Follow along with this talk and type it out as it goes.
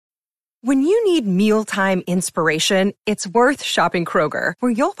When you need mealtime inspiration, it's worth shopping Kroger,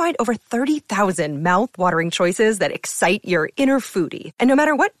 where you'll find over 30,000 mouth-watering choices that excite your inner foodie. And no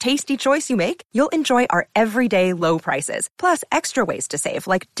matter what tasty choice you make, you'll enjoy our everyday low prices, plus extra ways to save,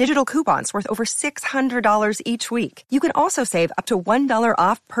 like digital coupons worth over $600 each week. You can also save up to $1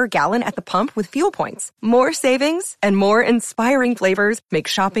 off per gallon at the pump with fuel points. More savings and more inspiring flavors make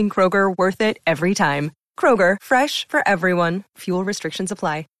shopping Kroger worth it every time. Kroger, fresh for everyone. Fuel restrictions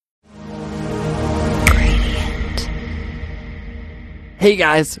apply. Hey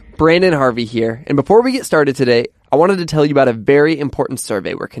guys, Brandon Harvey here, and before we get started today, I wanted to tell you about a very important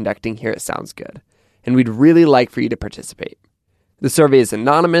survey we're conducting here at Sounds Good, and we'd really like for you to participate. The survey is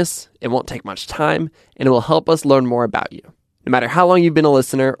anonymous, it won't take much time, and it will help us learn more about you, no matter how long you've been a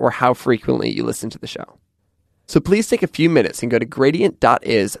listener or how frequently you listen to the show. So please take a few minutes and go to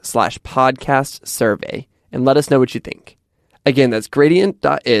gradient.is/podcast survey and let us know what you think. Again, that's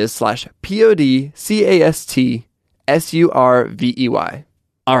gradient.is/PODCAST SURVEY.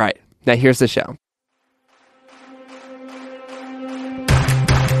 All right, now here's the show.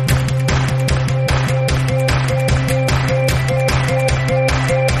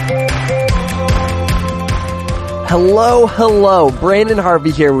 Hello. Brandon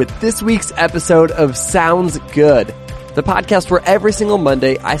Harvey here with this week's episode of Sounds Good, the podcast where every single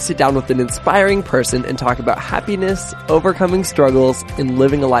Monday I sit down with an inspiring person and talk about happiness, overcoming struggles, and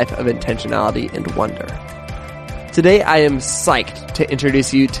living a life of intentionality and wonder. Today, I am psyched to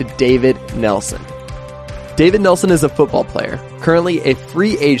introduce you to David Nelson. David Nelson is a football player, currently a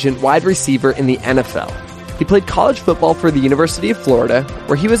free agent wide receiver in the NFL. He played college football for the University of Florida,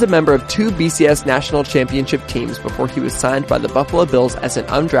 where he was a member of 2 BCS national championship teams before he was signed by the Buffalo Bills as an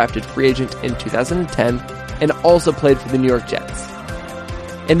undrafted free agent in 2010, and also played for the New York Jets.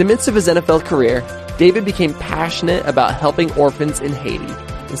 In the midst of his NFL career, David became passionate about helping orphans in Haiti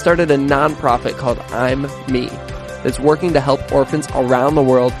and started a nonprofit called I'm Me, that's working to help orphans around the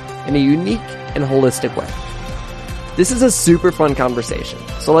world in a unique and holistic way. This is a super fun conversation,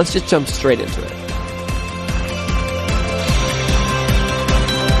 so let's just jump straight into it.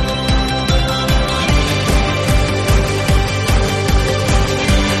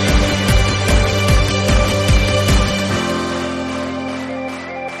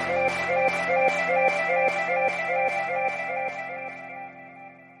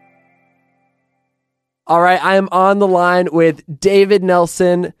 All right, I am on the line with David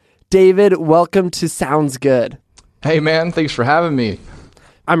Nelson. David, welcome to Sounds Good. Hey, man, thanks for having me.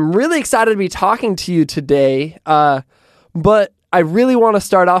 I'm really excited to be talking to you today, but I really want to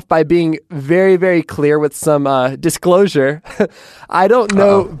start off by being very, very clear with some disclosure. I don't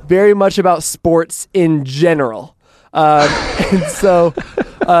know very much about sports in general, and so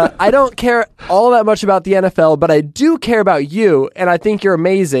I don't care all that much about the NFL, but I do care about you, and I think you're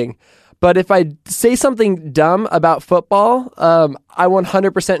amazing. But if I say something dumb about football, I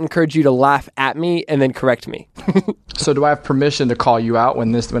 100% encourage you to laugh at me and then correct me. So do I have permission to call you out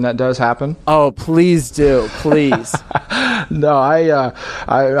when that does happen? Oh, please do. Please. No, I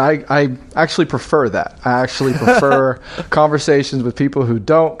actually prefer that. I actually prefer conversations with people who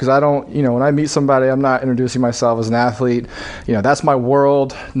don't, because I don't, when I meet somebody, I'm not introducing myself as an athlete. That's my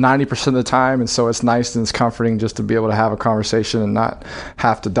world 90% of the time. And so it's nice and it's comforting just to be able to have a conversation and not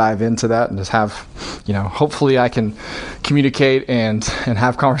have to dive into that and just have, hopefully I can communicate and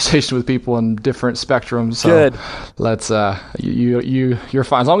have conversation with people in different spectrums. So good. Let's you're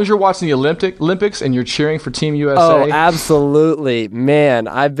fine as long as you're watching the Olympics and you're cheering for Team USA. Oh, absolutely, man!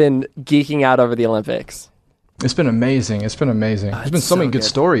 I've been geeking out over the Olympics. It's been amazing. There's been so many good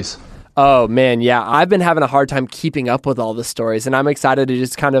stories. Oh man, yeah. I've been having a hard time keeping up with all the stories, and I'm excited to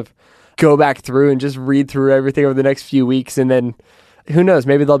just kind of go back through and just read through everything over the next few weeks, and then who knows?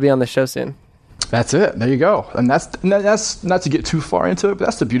 Maybe they'll be on the show soon. That's it. There you go. And that's not to get too far into it, but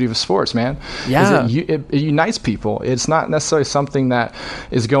that's the beauty of sports, man. Yeah. It unites people. It's not necessarily something that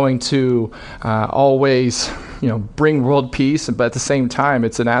is going to always, bring world peace, but at the same time,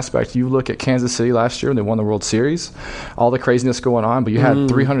 it's an aspect. You look at Kansas City last year when they won the World Series, all the craziness going on, but you had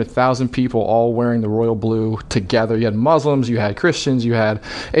 300,000 people all wearing the royal blue together. You had Muslims, you had Christians, you had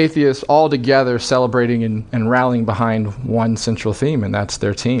atheists, all together celebrating and rallying behind one central theme, and that's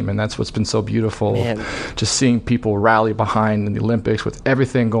their team. And that's what's been so beautiful. Man. Just seeing people rally behind in the Olympics with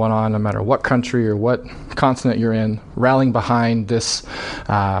everything going on, no matter what country or what continent you're in, rallying behind this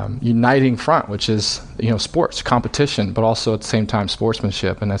uniting front, which is sports, competition, but also at the same time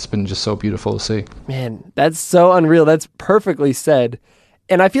sportsmanship, and that's been just so beautiful to see. Man, that's so unreal. That's perfectly said.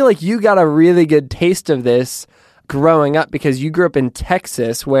 And I feel like you got a really good taste of this growing up because you grew up in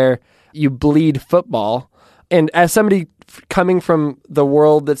Texas where you bleed football. And as somebody coming from the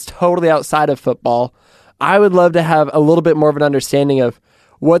world that's totally outside of football, I would love to have a little bit more of an understanding of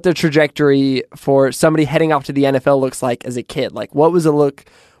what the trajectory for somebody heading off to the NFL looks like as a kid. Like, what was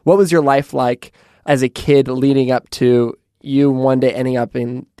your life like as a kid leading up to you one day ending up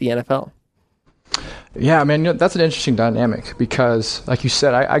in the NFL? Yeah, man, that's an interesting dynamic because, like you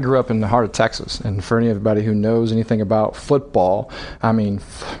said, I grew up in the heart of Texas. And for anybody who knows anything about football, I mean,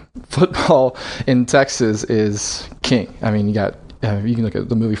 football in Texas is king. I mean, you can look at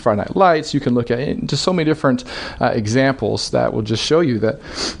the movie Friday Night Lights. You can look at just so many different examples that will just show you that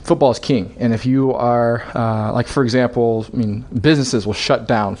football is king. And if you are, like, for example, I mean, businesses will shut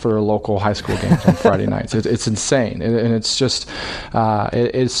down for their local high school games on Friday nights. It's insane. And it's just,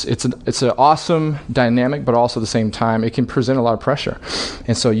 it's an awesome dynamic, but also at the same time, it can present a lot of pressure.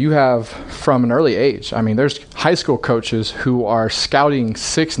 And so you have, from an early age, I mean, there's high school coaches who are scouting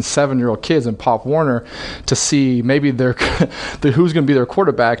 6 and 7-year-old kids in Pop Warner to see maybe who's going to be their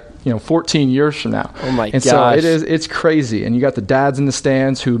quarterback, 14 years from now. Oh my gosh. So it's crazy. And you got the dads in the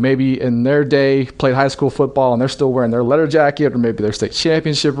stands who maybe in their day played high school football and they're still wearing their letter jacket or maybe their state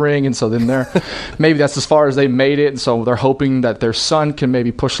championship ring. And so then maybe that's as far as they made it. And so they're hoping that their son can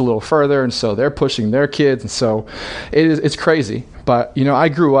maybe push a little further. And so they're pushing their kids. And so it's crazy. But, I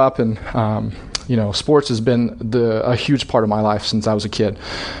grew up and, sports has been a huge part of my life since I was a kid.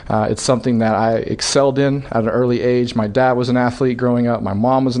 It's something that I excelled in at an early age. My dad was an athlete growing up. My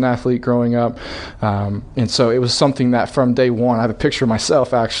mom was an athlete growing up. And so it was something that from day one, I have a picture of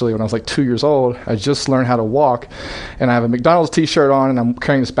myself actually when I was like 2 years old. I just learned how to walk and I have a McDonald's t-shirt on and I'm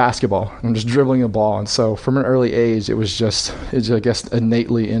carrying this basketball. I'm just dribbling the ball. And so from an early age, it's I guess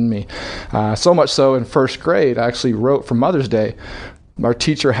innately in me. So much so in first grade, I actually wrote for Mother's Day. Our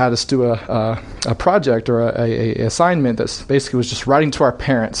teacher had us do a project or a assignment that basically was just writing to our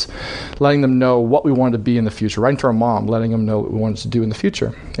parents, letting them know what we wanted to be in the future, writing to our mom, letting them know what we wanted to do in the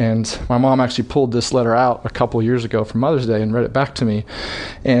future. And my mom actually pulled this letter out a couple of years ago for Mother's Day and read it back to me.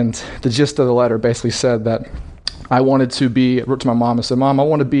 And the gist of the letter basically said that I wrote to my mom and said, Mom, I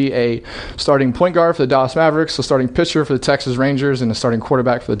want to be a starting point guard for the Dallas Mavericks, a starting pitcher for the Texas Rangers, and a starting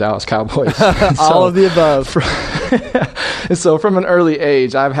quarterback for the Dallas Cowboys. All of the above. And so from an early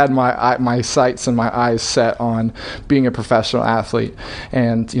age, I've had my sights and my eyes set on being a professional athlete.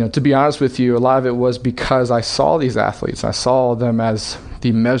 And, to be honest with you, a lot of it was because I saw these athletes. I saw them as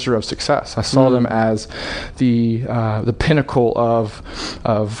the measure of success. I saw them as the pinnacle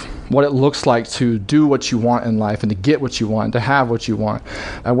of what it looks like to do what you want in life and to get what you want, to have what you want.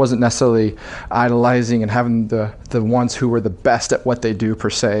 I wasn't necessarily idolizing and having the ones who were the best at what they do per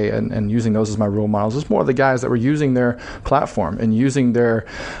se and using those as my role models. It's more of the guys that were using their platform and using their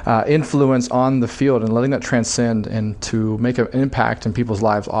influence on the field and letting that transcend and to make an impact in people's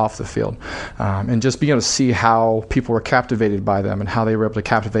lives off the field. And just being able to see how people were captivated by them and how they were able to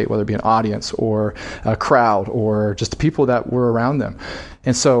captivate, whether it be an audience or a crowd or just the people that were around them.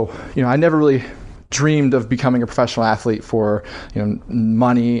 And so, I never really dreamed of becoming a professional athlete for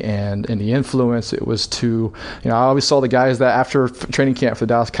money and the influence. It was to I always saw the guys that after training camp for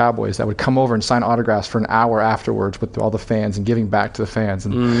the Dallas Cowboys that would come over and sign autographs for an hour afterwards with all the fans and giving back to the fans.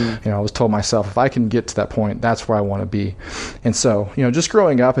 And I was told myself, if I can get to that point, that's where I want to be. And so just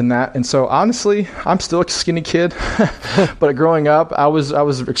growing up in that. And so honestly, I'm still a skinny kid, but growing up I was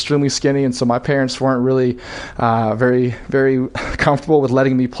extremely skinny, and so my parents weren't really very, very comfortable with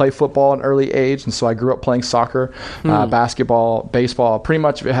letting me play football at an early age. And so I grew up playing soccer, basketball, baseball. Pretty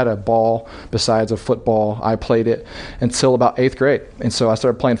much if it had a ball besides a football, I played it until about 8th grade. And so I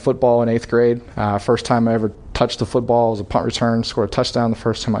started playing football in 8th grade. First time I ever touched the football was a punt return, scored a touchdown the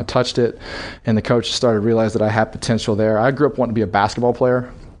first time I touched it. And the coach started to realize that I had potential there. I grew up wanting to be a basketball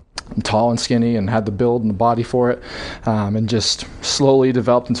player. I'm tall and skinny and had the build and the body for it, and just slowly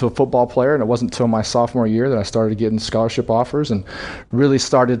developed into a football player. And it wasn't until my sophomore year that I started getting scholarship offers and really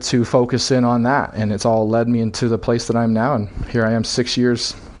started to focus in on that. And it's all led me into the place that I'm now. And here I am 6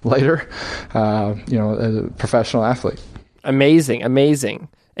 years later, as a professional athlete. Amazing.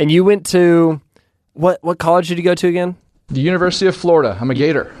 And you went to, what college did you go to again? The University of Florida. I'm a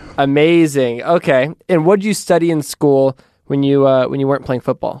Gator. Amazing. Okay. And what did you study in school when you weren't playing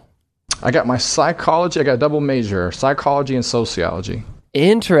football? I got my psychology. I got a double major, psychology and sociology.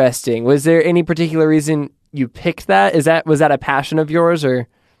 Interesting. Was there any particular reason you picked that? Was that a passion of yours, or?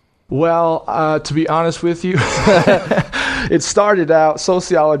 Well, to be honest with you, it started out,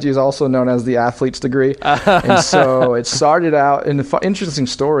 sociology is also known as the athlete's degree. And so it started out, in the interesting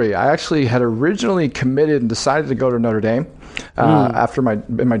story, I actually had originally committed and decided to go to Notre Dame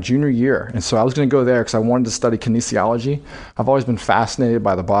in my junior year. And so I was going to go there because I wanted to study kinesiology. I've always been fascinated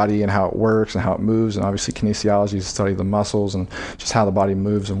by the body and how it works and how it moves. And obviously kinesiology is study the muscles and just how the body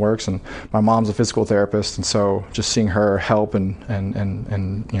moves and works. And my mom's a physical therapist. And so just seeing her help and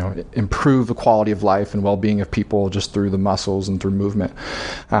improve the quality of life and well-being of people just through the muscles and through movement.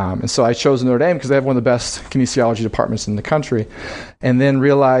 And so I chose Notre Dame because they have one of the best kinesiology departments in the country. And then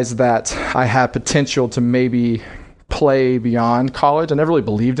realized that I had potential to maybe play beyond college. I never really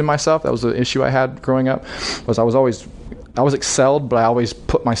believed in myself. That was the issue I had growing up, was I was excelled, but I always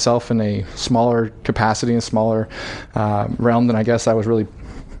put myself in a smaller capacity and smaller realm than I guess I was really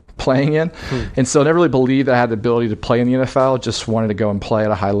playing in. And so I never really believed I had the ability to play in the NFL, just wanted to go and play at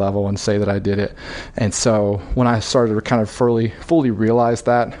a high level and say that I did it. And so when I started to kind of fully realize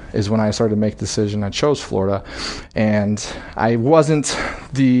that is when I started to make the decision. I chose Florida, and I wasn't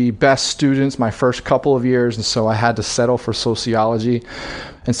the best student my first couple of years, and so I had to settle for sociology.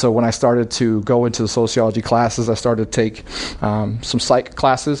 And so when I started to go into the sociology classes, I started to take some psych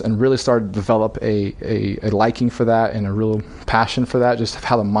classes and really started to develop a liking for that and a real passion for that, just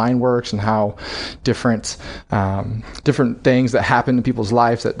how the mind works and how different things that happen in people's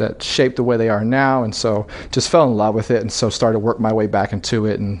lives that shape the way they are now. And so just fell in love with it, and so started to work my way back into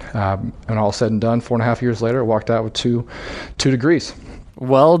it. And all said and done, 4.5 years later, I walked out with two degrees.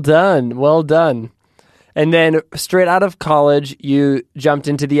 Well done. Well done. And then straight out of college, you jumped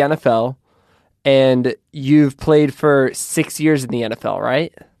into the NFL, and you've played for 6 years in the NFL,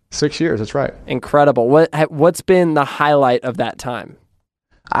 right? 6 years, that's right. Incredible. What's been the highlight of that time?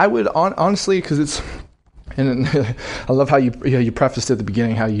 I would honestly, because it's, and I love how you prefaced at the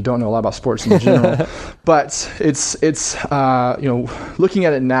beginning how you don't know a lot about sports in general, but it's looking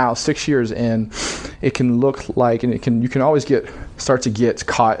at it now, 6 years in, it can look like, and you can always start to get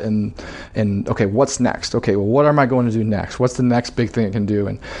caught in okay, what's next? Okay, well, what am I going to do next? What's the next big thing I can do?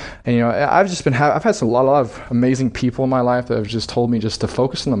 And I've just been I've had a lot of amazing people in my life that have just told me just to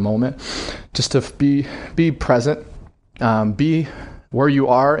focus on the moment, just to be present, be where you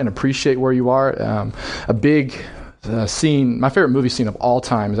are and appreciate where you are. A big scene, my favorite movie scene of all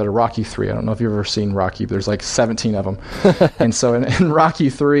time is at a Rocky 3. I don't know if you've ever seen Rocky, but there's like 17 of them. And so in Rocky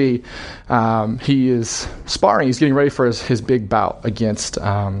 3, he is sparring. He's getting ready for his big bout against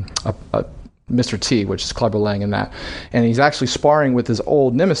Mr. T, which is Clubber Lang in that. And he's actually sparring with his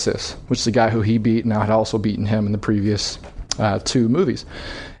old nemesis, which is the guy who he beat and now had also beaten him in the previous 2 movies.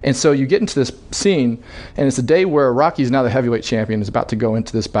 And so you get into this scene, and it's a day where Rocky's now the heavyweight champion, is about to go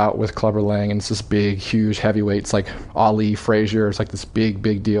into this bout with Clubber Lang, and it's this big, huge heavyweight. It's like Ali, Frazier. It's like this big,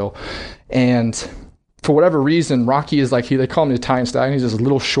 big deal. And for whatever reason, Rocky is like, they call him the Italian Stallion. He's this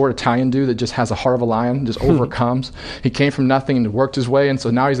little short Italian dude that just has a heart of a lion, just overcomes. He came from nothing and worked his way, and so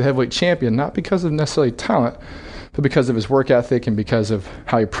now he's a heavyweight champion, not because of necessarily talent, but because of his work ethic and because of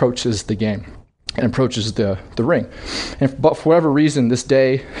how he approaches the game and approaches the ring. But for whatever reason, this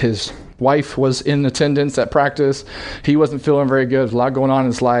day, his wife was in attendance at practice. He wasn't feeling very good. There's a lot going on in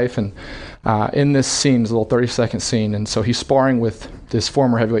his life. And in this scene, this little 30-second scene, and so he's sparring with this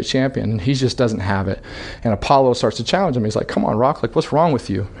former heavyweight champion, and he just doesn't have it. And Apollo starts to challenge him. He's like, come on, Rock, like, what's wrong with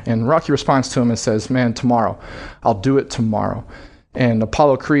you? And Rocky responds to him and says, man, tomorrow. I'll do it tomorrow. And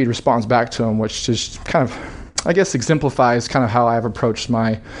Apollo Creed responds back to him, which just kind of, I guess, exemplifies kind of how I've approached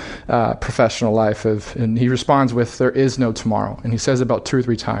my professional life. And he responds with, there is no tomorrow. And he says it about 2 or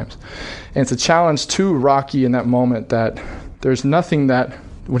 3 times. And it's a challenge to Rocky in that moment that there's nothing that,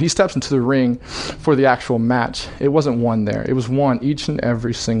 when he steps into the ring for the actual match, it wasn't won there. It was won each and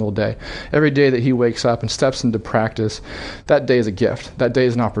every single day. Every day that he wakes up and steps into practice, that day is a gift. That day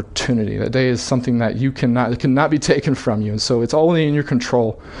is an opportunity. That day is something that it cannot be taken from you. And so it's only in your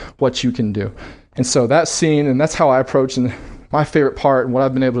control what you can do. And so that scene, and that's how I approach, and my favorite part and what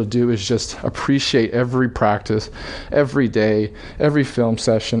I've been able to do is just appreciate every practice, every day, every film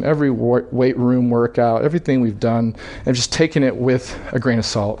session, every weight room workout, everything we've done, and just taking it with a grain of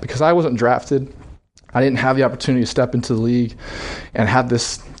salt. Because I wasn't drafted. I didn't have the opportunity to step into the league and have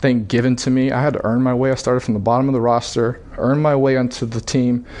this thing given to me. I had to earn my way. I started from the bottom of the roster, earned my way onto the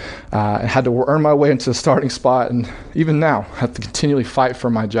team, and had to earn my way into the starting spot. And even now, I have to continually fight for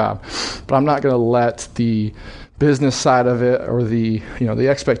my job. But I'm not going to let the business side of it or the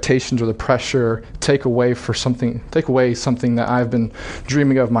expectations or the pressure take away something that I've been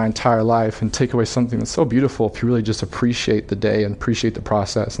dreaming of my entire life, and take away something that's so beautiful if you really just appreciate the day and appreciate the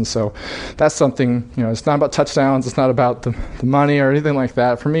process. And so that's something, it's not about touchdowns, it's not about the money or anything like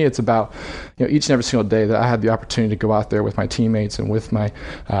that. For me, it's about, each and every single day that I had the opportunity to go out there with my teammates and with my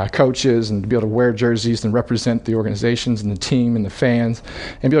coaches and to be able to wear jerseys and represent the organizations and the team and the fans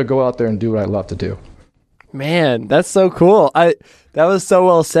and be able to go out there and do what I love to do. Man, that's so cool. That was so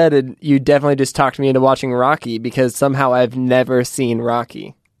well said, and you definitely just talked me into watching Rocky because somehow I've never seen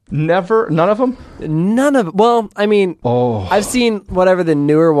Rocky. Never? None of them? None of, well, I mean, I've seen whatever the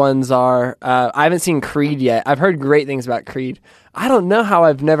newer ones are. I haven't seen Creed yet. I've heard great things about Creed. I don't know how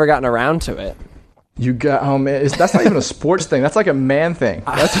I've never gotten around to it. You got, oh man, that's not even a sports thing. That's like a man thing.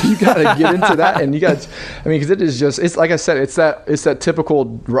 That's you got to get into that, and you got. Because it is just. It's like I said. It's that typical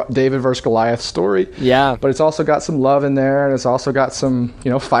David versus Goliath story. Yeah. But it's also got some love in there, and it's also got some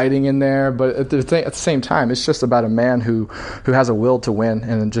fighting in there. But at the same time, it's just about a man who has a will to win,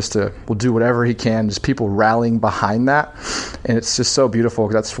 and just will do whatever he can. Just people rallying behind that, and it's just so beautiful.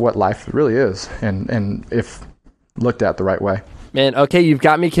 That's what life really is, and if looked at the right way. Man, okay, you've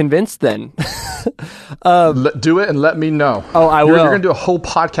got me convinced then. Do it and let me know. Oh, I will. You're going to do a whole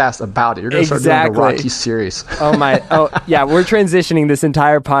podcast about it. You're going to start doing the Rocky series. Oh, yeah, we're transitioning this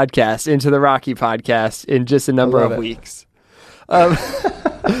entire podcast into the Rocky podcast in just a number of weeks.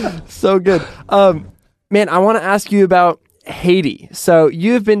 So good. Man, I want to ask you about Haiti. So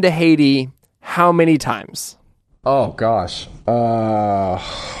you've been to Haiti how many times? Oh, gosh.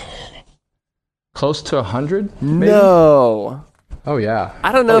 Close to 100? No. Oh, yeah.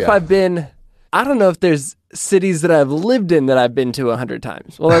 I don't know I don't know if there's cities that I've lived in that I've been to 100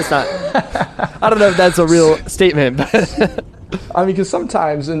 times. Well, that's not, I don't know if that's a real statement, but. I mean, because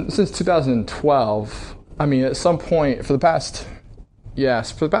sometimes, since 2012, at some point for the past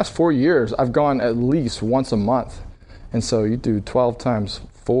 4 years, I've gone at least once a month. And so you do 12 times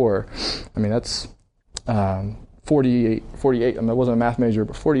 4. That's 48. I wasn't a math major,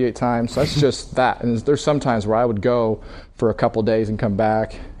 but 48 times. So that's just that. And there's some times where I would go for a couple days and come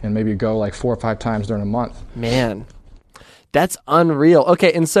back and maybe go like 4 or 5 times during a month. Man, that's unreal.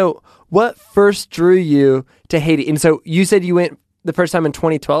 Okay, and so what first drew you to Haiti? And so you said you went the first time in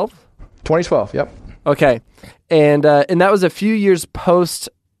 2012? 2012, yep. Okay. And that was a few years post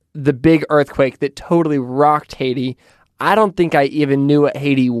the big earthquake that totally rocked Haiti. I don't think I even knew what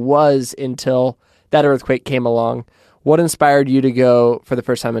Haiti was until that earthquake came along. What inspired you to go for the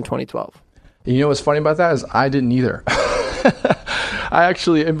first time in 2012? You know what's funny about that is I didn't either. I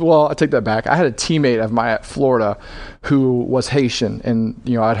take that back. I had a teammate of mine at Florida who was Haitian, and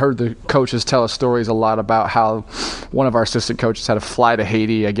I'd heard the coaches tell us stories a lot about how one of our assistant coaches had to fly to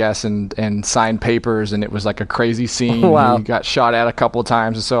Haiti, I guess, and sign papers, and it was like a crazy scene. Wow. He got shot at a couple of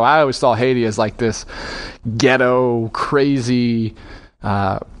times, and so I always saw Haiti as like this ghetto, crazy,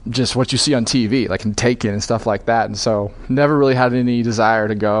 just what you see on TV, like in Taken and stuff like that. And so never really had any desire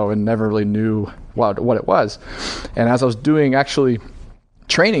to go and never really knew what it was. And as I was doing actually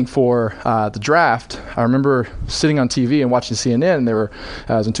training for the draft, I remember sitting on TV and watching CNN, and it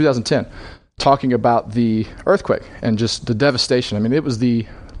was in 2010, talking about the earthquake and just the devastation. It was the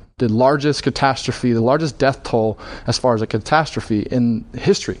largest catastrophe, the largest death toll as far as a catastrophe in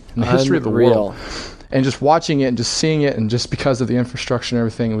history, of the world. And just watching it and just seeing it, and just because of the infrastructure and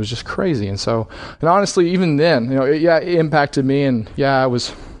everything, it was just crazy. And so, and honestly, even then, it impacted me, and I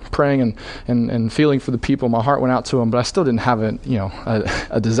was praying and feeling for the people. My heart went out to them, but I still didn't have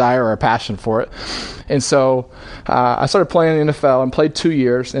a desire or a passion for it. And so I started playing in the NFL and played 2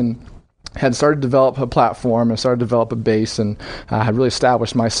 years, and had started to develop a platform and started to develop a base, and had really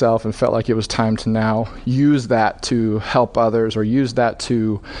established myself and felt like it was time to now use that to help others, or use that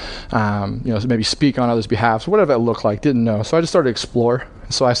to maybe speak on others' behalf, so whatever that looked like, didn't know. So I just started to explore.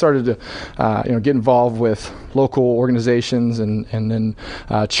 So I started to get involved with local organizations, and then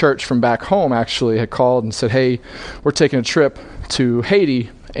church from back home actually had called and said, hey, we're taking a trip to Haiti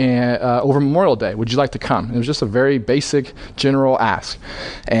and over Memorial Day. Would you like to come? And it was just a very basic, general ask.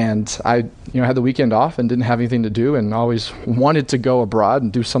 And I had the weekend off and didn't have anything to do, and always wanted to go abroad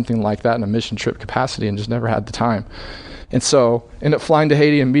and do something like that in a mission trip capacity, and just never had the time. And so ended up flying to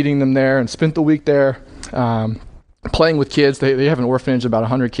Haiti and meeting them there, and spent the week there. Playing with kids. They have an orphanage, about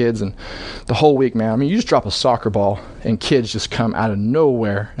 100 kids, and the whole week, man, you just drop a soccer ball and kids just come out of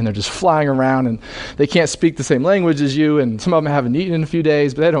nowhere, and they're just flying around, and they can't speak the same language as you, and some of them haven't eaten in a few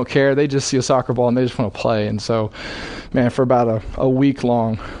days, but they don't care. They just see a soccer ball and they just want to play. And so, man, for about a week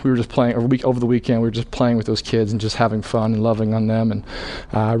long, we were just playing, or over the weekend, we were just playing with those kids and just having fun and loving on them, and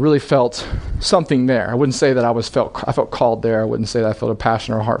I really felt something there. I wouldn't say that I felt called there. I wouldn't say that I felt a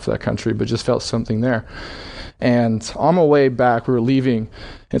passion or a heart for that country, but just felt something there. And on my way back, we were leaving.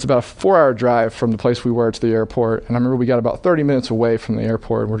 It's about a 4-hour drive from the place we were to the airport. And I remember we got about 30 minutes away from the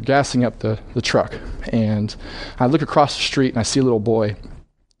airport, and we're gassing up the truck. And I look across the street, and I see a little boy.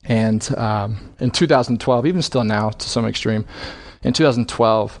 And in 2012, even still now to some extreme, in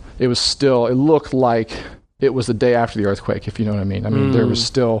 2012, it looked like it was the day after the earthquake, if you know what I mean. I mean, there was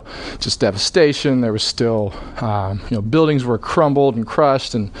still just devastation. There was still, buildings were crumbled and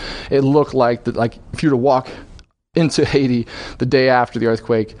crushed, and it looked like if you were to walk into Haiti the day after the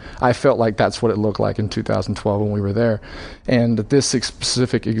earthquake, I felt like that's what it looked like in 2012 when we were there. And this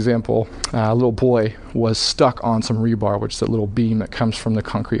specific example, a little boy was stuck on some rebar, which is that little beam that comes from the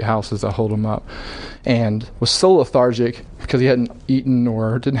concrete houses that hold him up, and was so lethargic because he hadn't eaten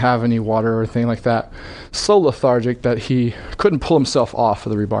or didn't have any water or anything like that, so lethargic that he couldn't pull himself off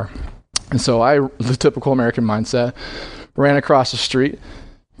of the rebar. And so the typical American mindset, ran across the street,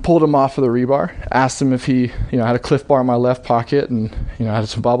 pulled him off of the rebar, asked him if he, had a Cliff Bar in my left pocket and, I had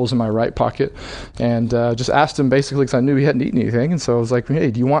some bubbles in my right pocket, and just asked him basically because I knew he hadn't eaten anything. And so I was like, hey,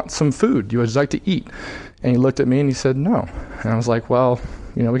 do you want some food? Would you like to eat? And he looked at me and he said, no. And I was like, well,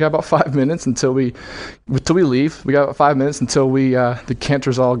 we got about 5 minutes until we leave. We got about 5 minutes until the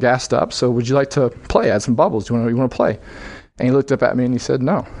canter's all gassed up. So would you like to play? I had some bubbles. Do you want to play? And he looked up at me and he said,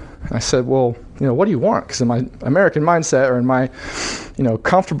 no. And I said, well, what do you want? Because in my American mindset, or in my,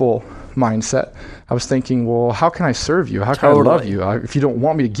 comfortable mindset, I was thinking, well, how can I serve you? How can I love you? If you don't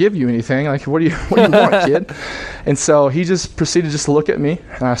want me to give you anything, what do you want, kid? And so he just proceeded to look at me,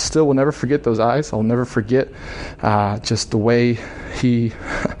 and I still will never forget those eyes. I'll never forget just the way he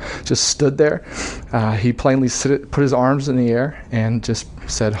just stood there. He plainly put his arms in the air and just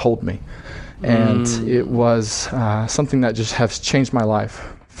said, hold me. And it was something that just has changed my life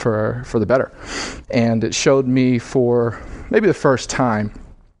for the better. And it showed me for maybe the first time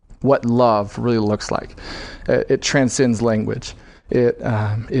what love really looks like. It transcends language. It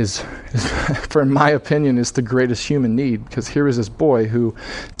is, for in my opinion, is the greatest human need, because here is this boy who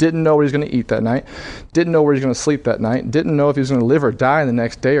didn't know what he was going to eat that night, didn't know where he was going to sleep that night, didn't know if he was going to live or die in the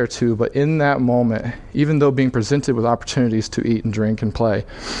next day or two, but in that moment, even though being presented with opportunities to eat and drink and play,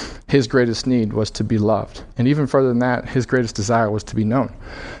 his greatest need was to be loved. And even further than that, his greatest desire was to be known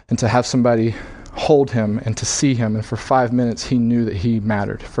and to have somebody hold him and to see him. And for 5 minutes, he knew that he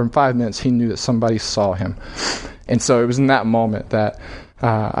mattered. For 5 minutes, he knew that somebody saw him. And so it was in that moment that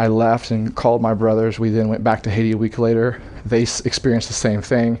I left and called my brothers. We then went back to Haiti a week later. They experienced the same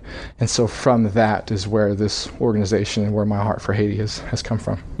thing. And so from that is where this organization and where my heart for Haiti has come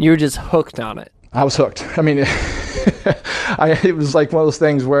from. You were just hooked on it. I was hooked. I mean, it was like one of those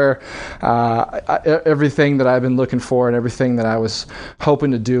things where everything that I've been looking for and everything that I was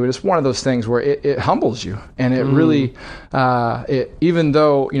hoping to do, it's one of those things where it humbles you. And it really, even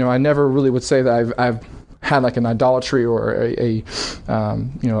though, I never really would say that I've had like an idolatry or an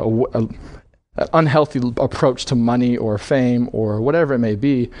unhealthy approach to money or fame or whatever it may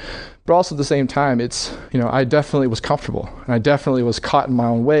be. But also at the same time, it's, I definitely was comfortable, and I definitely was caught in my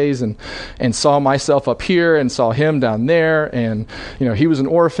own ways and saw myself up here and saw him down there. And, he was an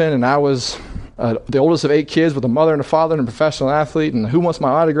orphan and I was the oldest of 8 kids with a mother and a father and a professional athlete, and who wants my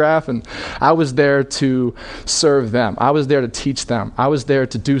autograph? And I was there to serve them. I was there to teach them. I was there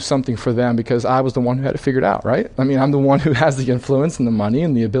to do something for them because I was the one who had it figured out, right? I mean, I'm the one who has the influence and the money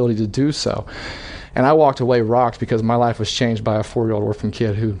and the ability to do so. And I walked away rocked because my life was changed by a 4-year-old orphan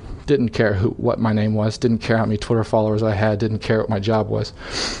kid who didn't care what my name was, didn't care how many Twitter followers I had, didn't care what my job was.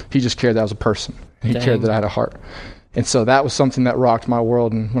 He just cared that I was a person. He cared that I had a heart. And so that was something that rocked my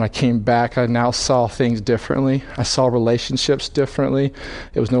world. And when I came back, I now saw things differently. I saw relationships differently.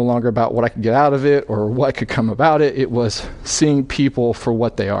 It was no longer about what I could get out of it or what could come about it. It was seeing people for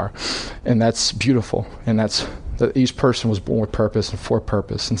what they are. And that's beautiful. And that's that each person was born with purpose and for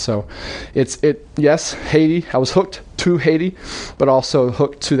purpose. And so yes, Haiti, I was hooked to Haiti, but also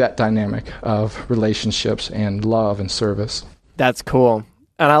hooked to that dynamic of relationships and love and service. That's cool.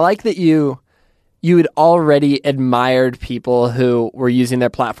 And I like that you had already admired people who were using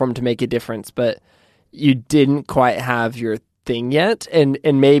their platform to make a difference, but you didn't quite have your thing yet. And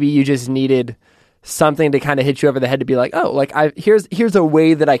maybe you just needed something to kind of hit you over the head to be like, oh, like here's a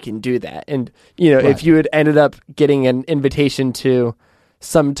way that I can do that. And, right. If you had ended up getting an invitation to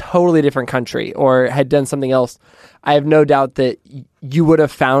some totally different country or had done something else, I have no doubt that you would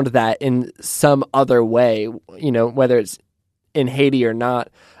have found that in some other way, whether it's in Haiti or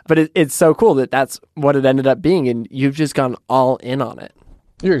not. But it's so cool that that's what it ended up being, and you've just gone all in on it.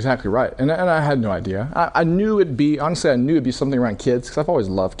 You're exactly right. And I had no idea. I knew it'd be something around kids, because I've always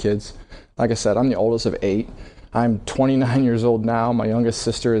loved kids. Like I said, I'm the oldest of 8. I'm 29 years old now. My youngest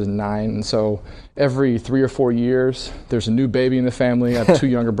sister is 9. And so every 3 or 4 years, there's a new baby in the family. I have 2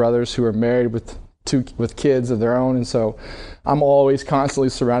 younger brothers who are married with kids of their own. And so I'm always constantly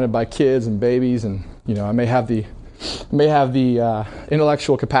surrounded by kids and babies. And, I may have the may have the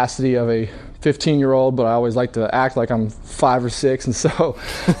intellectual capacity of a 15-year-old, but I always like to act like I'm 5 or 6, and so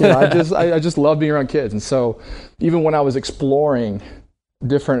I just love being around kids. And so even when I was exploring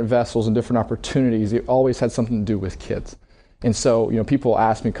different vessels and different opportunities, it always had something to do with kids. And so, people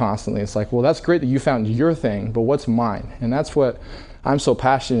ask me constantly, it's like, well, that's great that you found your thing, but what's mine? And that's what I'm so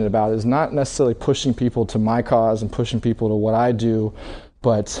passionate about, is not necessarily pushing people to my cause and pushing people to what I do,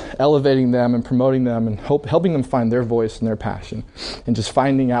 but elevating them and promoting them and helping them find their voice and their passion, and just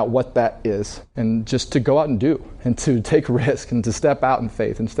finding out what that is, and just to go out and do, and to take risk, and to step out in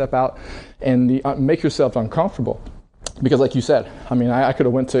faith, and step out and make yourself uncomfortable. Because like you said, I could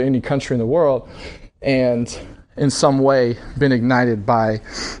have went to any country in the world and in some way been ignited by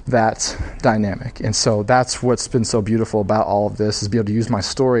that dynamic. And so that's what's been so beautiful about all of this, is be able to use my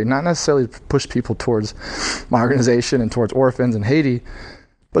story, not necessarily to push people towards my organization and towards orphans in Haiti,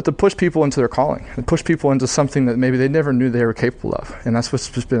 but to push people into their calling, and push people into something that maybe they never knew they were capable of. And that's what's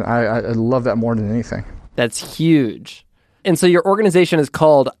just been, I love that more than anything. That's huge. And so your organization is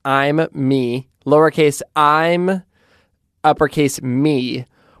called I'm Me, lowercase I'm, uppercase me.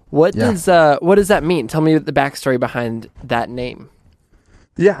 What does that mean? Tell me the backstory behind that name.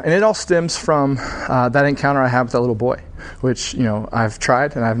 Yeah, and it all stems from that encounter I had with that little boy, which I've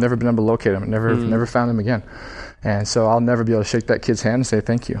tried and I've never been able to locate him. Never found him again, and so I'll never be able to shake that kid's hand and say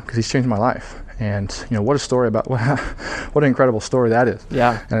thank you, because he's changed my life. And what a story about what an incredible story that is.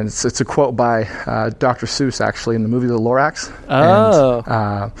 Yeah, and it's a quote by Dr. Seuss, actually, in the movie The Lorax. Oh,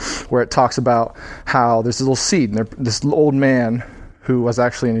 and, where it talks about how there's this little seed, and this old man who was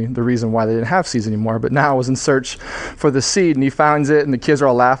actually the reason why they didn't have seeds anymore, but now was in search for the seed, and he finds it, and the kids are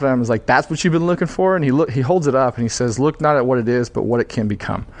all laughing at him. He's like, "That's what you've been looking for?" And he holds it up and he says, "Look not at what it is, but what it can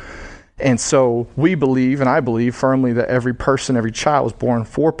become." And so we believe, and I believe firmly, that every person, every child was born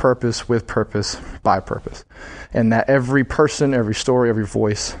for purpose, with purpose, by purpose, and that every person, every story, every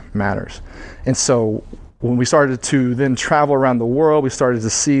voice matters. And so when we started to then travel around the world, we started to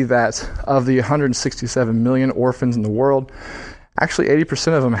see that of the 167 million orphans in the world, actually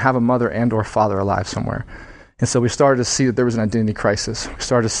 80% of them have a mother and or father alive somewhere. And so we started to see that there was an identity crisis. We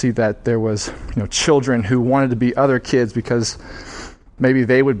started to see that there was children who wanted to be other kids because maybe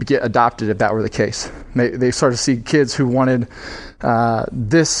they would get adopted if that were the case. They started to see kids who wanted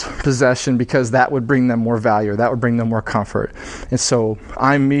this possession because that would bring them more value, or that would bring them more comfort. And so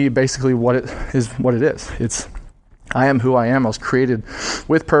I'm Me, basically what it is. It's I am who I am. I was created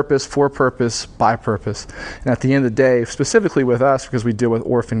with purpose, for purpose, by purpose. And at the end of the day, specifically with us, because we deal with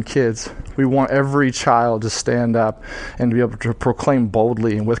orphan kids, we want every child to stand up and to be able to proclaim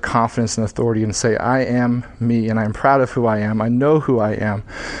boldly and with confidence and authority and say, I am me, and I'm proud of who I am. I know who I am.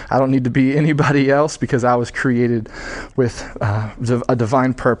 I don't need to be anybody else, because I was created with a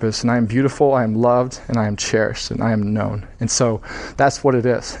divine purpose, and I am beautiful, I am loved, and I am cherished, and I am known. And so that's what it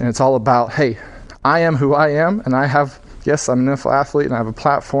is. And it's all about, hey, I am who I am, and yes, I'm an NFL athlete and I have a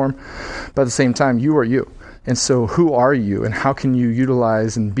platform, but at the same time, you are you. And so who are you, and how can you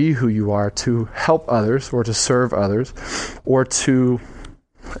utilize and be who you are to help others, or to serve others, or to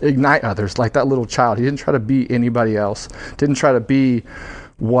ignite others? Like that little child, he didn't try to be anybody else, didn't try to be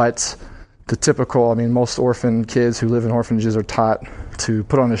what the typical, most orphan kids who live in orphanages are taught to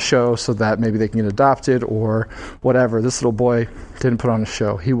put on a show so that maybe they can get adopted or whatever. This little boy didn't put on a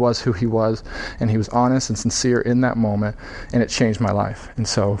show. He was who he was, and he was honest and sincere in that moment, and it changed my life. And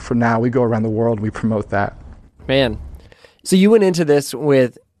so for now, we go around the world, we promote that. Man, so you went into this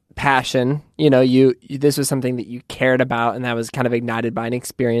with passion. This was something that you cared about, and that was kind of ignited by an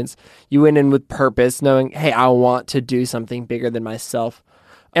experience. You went in with purpose, knowing, hey, I want to do something bigger than myself.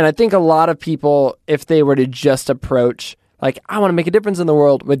 And I think a lot of people, if they were to just approach, like, I want to make a difference in the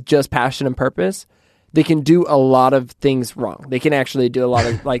world with just passion and purpose, they can do a lot of things wrong. They can actually do a lot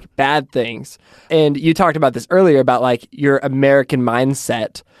of bad things. And you talked about this earlier about your American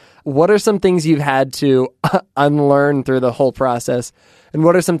mindset. What are some things you've had to unlearn through the whole process? And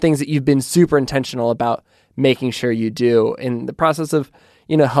what are some things that you've been super intentional about making sure you do in the process of,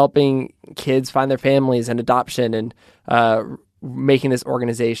 helping kids find their families and adoption, and making this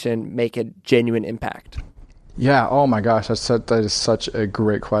organization make a genuine impact? Yeah. Oh my gosh. That is such a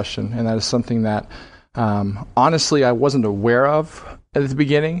great question. And that is something that, honestly, I wasn't aware of at the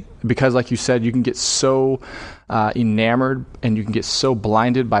beginning, because like you said, you can get so enamored and you can get so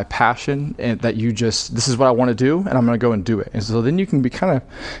blinded by passion, and that this is what I want to do, and I'm going to go and do it. And so then you can be kind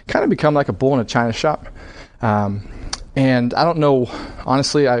of become like a bull in a china shop. And I don't know,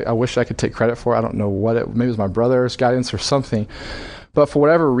 honestly, I wish I could take credit for it. I don't know maybe it was my brother's guidance or something. But for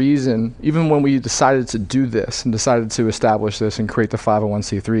whatever reason, even when we decided to do this and decided to establish this and create the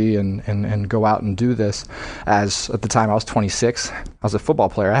 501c3 and go out and do this, as at the time I was 26, I was a football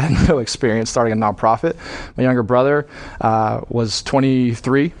player. I had no experience starting a nonprofit. My younger brother was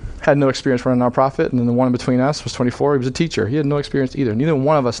 23, had no experience running a nonprofit, and then the one in between us was 24. He was a teacher. He had no experience either. Neither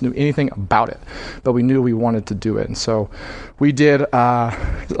one of us knew anything about it, but we knew we wanted to do it. And so we did, it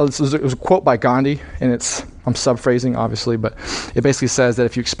was a quote by Gandhi, and I'm subphrasing obviously, but it basically says that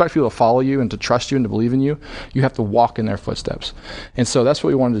if you expect people to follow you and to trust you and to believe in you, you have to walk in their footsteps. And so that's what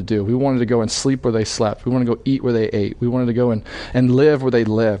we wanted to do. We wanted to go and sleep where they slept. We wanted to go eat where they ate. We wanted to go and live where they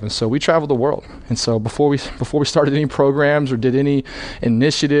live. And so we traveled the world. And so before we started any programs or did any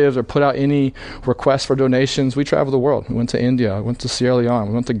initiatives or put out any requests for donations, we traveled the world. We went to India, we went to Sierra Leone,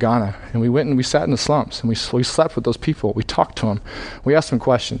 we went to Ghana, and we went and we sat in the slums and we slept with those people. We talked to them. We asked them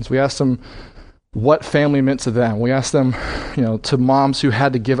questions. We asked them what family meant to them. We asked them, to moms who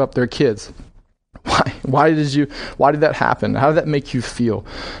had to give up their kids. Why did that happen? How did that make you feel?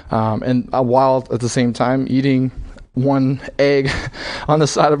 And while at the same time eating one egg on the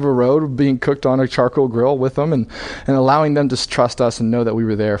side of a road being cooked on a charcoal grill with them and allowing them to trust us and know that we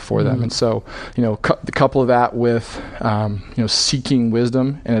were there for them. And so, the couple of that with, seeking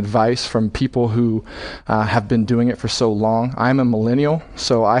wisdom and advice from people who have been doing it for so long. I'm a millennial,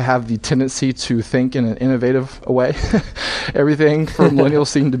 so I have the tendency to think in an innovative way. Everything for millennials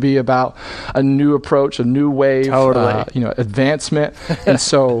seem to be about a new approach, a new wave, advancement. And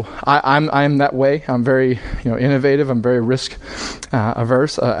so I'm that way. I'm very, innovative. I'm very risk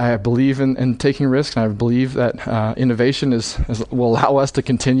averse. I believe in taking risks, and I believe that innovation will allow us to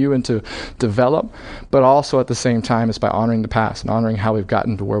continue and to develop, but also at the same time it's by honoring the past and honoring how we've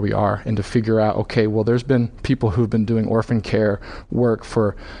gotten to where we are, and to figure out, okay, well, there's been people who've been doing orphan care work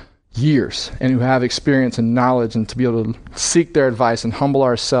for years and who have experience and knowledge, and to be able to seek their advice and humble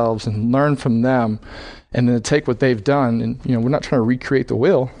ourselves and learn from them, and then to take what they've done. And we're not trying to recreate the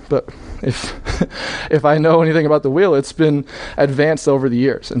wheel, but if I know anything about the wheel, it's been advanced over the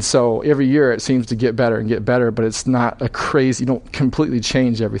years. And so every year it seems to get better and get better, but it's not a crazy, you don't completely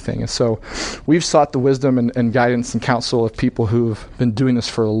change everything. And so we've sought the wisdom and guidance and counsel of people who've been doing this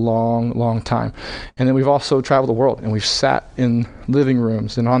for a long, long time. And then we've also traveled the world, and we've sat in living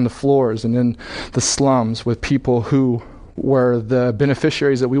rooms and on the floors and in the slums with people who were the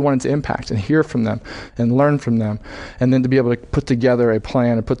beneficiaries that we wanted to impact, and hear from them and learn from them, and then to be able to put together a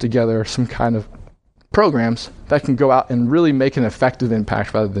plan and put together some kind of programs that can go out and really make an effective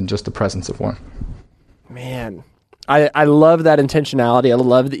impact rather than just the presence of one. Man, I love that intentionality. I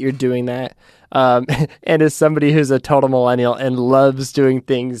love that you're doing that. And as somebody who's a total millennial and loves doing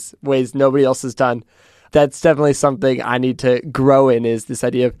things ways nobody else has done, that's definitely something I need to grow in, is this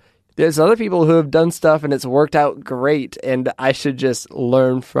idea of there's other people who have done stuff and it's worked out great, and I should just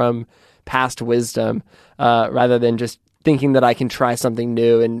learn from past wisdom rather than just thinking that I can try something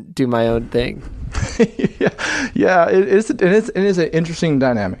new and do my own thing. Yeah, it is an interesting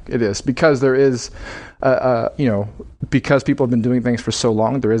dynamic. It is, because there is, because people have been doing things for so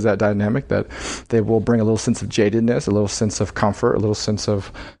long, there is that dynamic that they will bring a little sense of jadedness, a little sense of comfort, a little sense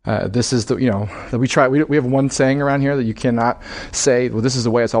of this is that we try. We have one saying around here that you cannot say, well, this is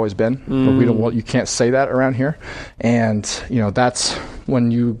the way it's always been. But you can't say that around here, and that's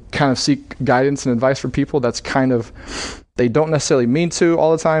when you kind of seek guidance and advice from people. That's kind of, they don't necessarily mean to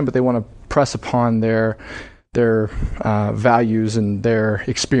all the time, but they want to press upon their values and their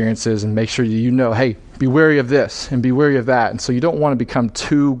experiences and make sure hey, be wary of this and be wary of that. And so you don't want to become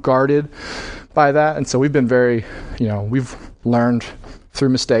too guarded by that. And so we've been very, we've learned through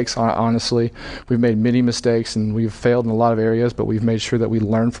mistakes, honestly. We've made many mistakes and we've failed in a lot of areas, but we've made sure that we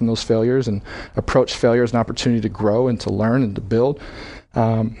learn from those failures and approach failure as an opportunity to grow and to learn and to build.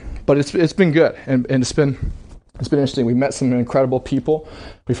 But it's been good, and it's been interesting. We met some incredible people.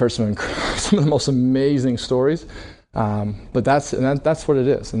 We've heard some of the most amazing stories. But that's what it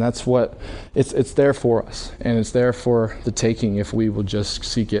is, and that's what it's there for us, and it's there for the taking if we will just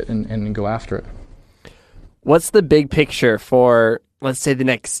seek it and go after it. What's the big picture for, let's say, the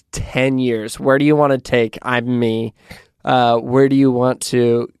next 10 years? Where do you want to take I'm Me? Where do you want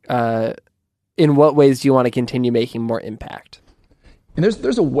to? In what ways do you want to continue making more impact? And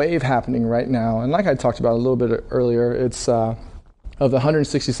there's a wave happening right now, and like I talked about a little bit earlier, it's of the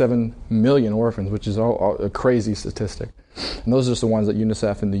 167 million orphans, which is a crazy statistic. And those are just the ones that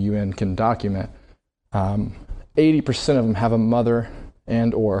UNICEF and the UN can document. 80% of them have a mother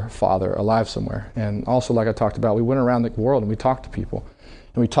and or father alive somewhere. And also, like I talked about, we went around the world and we talked to people.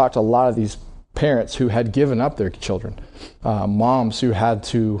 And we talked to a lot of these parents who had given up their children, moms who had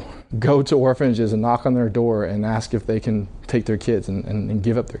to go to orphanages and knock on their door and ask if they can take their kids and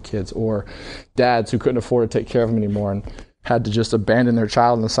give up their kids, or dads who couldn't afford to take care of them anymore and had to just abandon their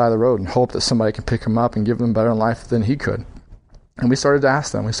child on the side of the road and hope that somebody can pick him up and give them better life than he could. And we started to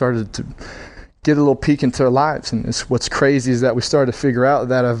ask them. We started to get a little peek into their lives. And what's crazy is that we started to figure out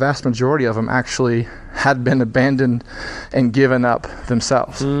that a vast majority of them actually had been abandoned and given up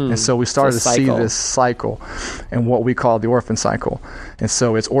themselves. And so we started to see this cycle and what we call the orphan cycle. And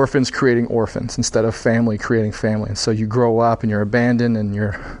so it's orphans creating orphans instead of family creating family. And so you grow up and you're abandoned and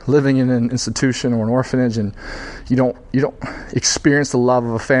you're living in an institution or an orphanage, and you don't experience the love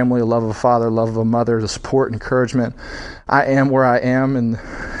of a family, the love of a father, the love of a mother, the support, encouragement. I am where I am and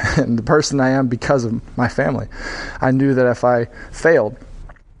the person I am because of my family. I knew that if I failed,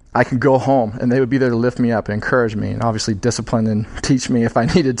 I could go home and they would be there to lift me up and encourage me and obviously discipline and teach me if I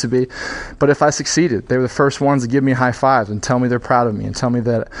needed to be. But if I succeeded, they were the first ones to give me high fives and tell me they're proud of me and tell me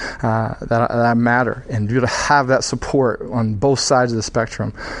that I matter. And to have that support on both sides of the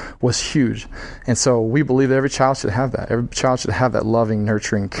spectrum was huge. And so we believe that every child should have that. Every child should have that loving,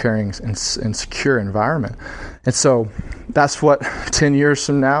 nurturing, caring, and secure environment. And so that's what 10 years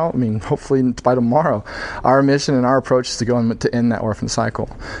from now, hopefully by tomorrow, our mission and our approach is to go and to end that orphan cycle.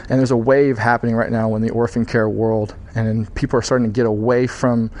 And there's a wave happening right now in the orphan care world, and people are starting to get away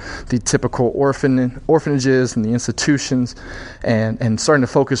from the typical orphanages and the institutions and starting to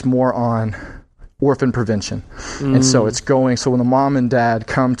focus more on orphan prevention. And so it's going, so when the mom and dad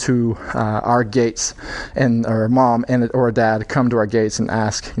come to our gates, or a mom or a dad come to our gates and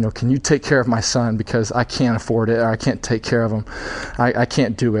ask, can you take care of my son because I can't afford it, or I can't take care of him, I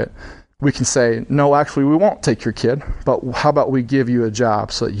can't do it. We can say, no, actually, we won't take your kid, but how about we give you a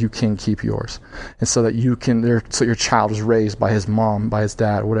job so that you can keep yours, and so that so your child is raised by his mom, by his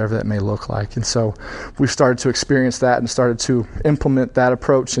dad, whatever that may look like. And so we've started to experience that and started to implement that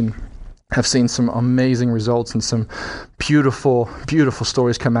approach, and have seen some amazing results and some beautiful, beautiful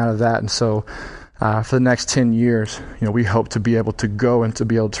stories come out of that. And so for the next 10 years, we hope to be able to go and to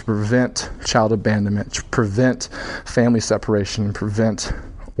be able to prevent child abandonment, to prevent family separation, and prevent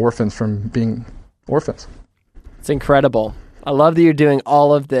orphans from being orphans. It's incredible. I love that you're doing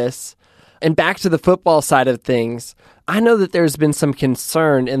all of this. And back to the football side of things, I know that there's been some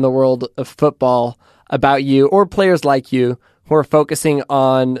concern in the world of football about you or players like you who are focusing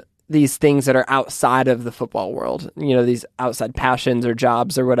on these things that are outside of the football world, these outside passions or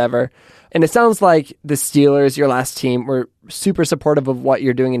jobs or whatever. And it sounds like the Steelers, your last team, were super supportive of what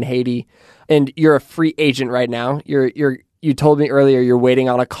you're doing in Haiti. And you're a free agent right now. You told me earlier you're waiting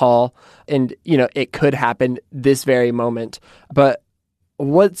on a call, and it could happen this very moment. But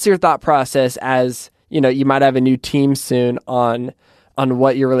what's your thought process as you might have a new team soon on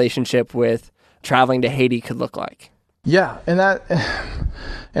what your relationship with traveling to Haiti could look like? Yeah, and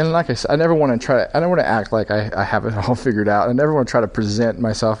like I said, I never want to act like I have it all figured out. I never want to try to present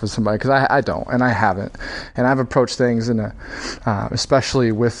myself as somebody, because I don't, and I haven't. And I've approached things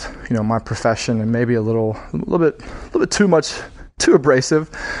especially with my profession, and maybe a little bit too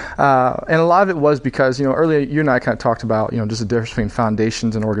abrasive, and a lot of it was because earlier you and I kind of talked about just the difference between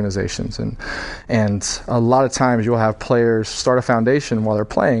foundations and organizations, and a lot of times you'll have players start a foundation while they're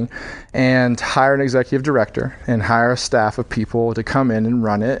playing and hire an executive director and hire a staff of people to come in and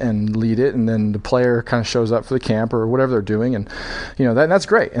run it and lead it, and then the player kind of shows up for the camp or whatever they're doing, and that's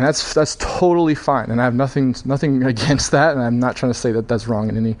great, and that's totally fine, and I have nothing against that, and I'm not trying to say that that's wrong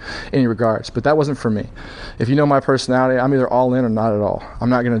in any regards, but that wasn't for me. If you know my personality, I'm either all in or not at all. I'm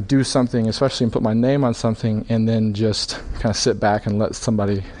not going to do something, especially and put my name on something, and then just kind of sit back and let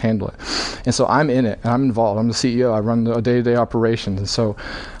somebody handle it. And so I'm in it, and I'm involved. I'm the CEO. I run the day-to-day operations, and so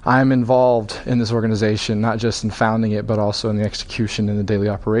I'm involved in this organization, not just in founding it, but also in the execution and the daily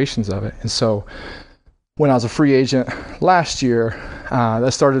operations of it. And so when I was a free agent last year,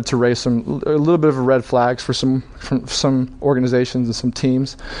 that started to raise a little bit of a red flags from some organizations and some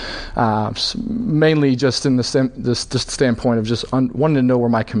teams, mainly just in the standpoint of just wanting to know where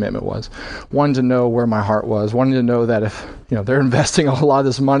my commitment was, wanting to know where my heart was, wanting to know that if they're investing a lot of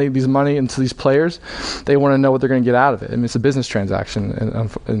this money into these players, they want to know what they're going to get out of it. I mean, it's a business transaction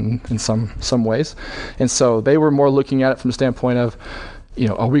in some ways, and so they were more looking at it from the standpoint of,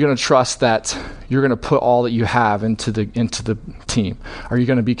 are we going to trust that you're going to put all that you have into the team? Are you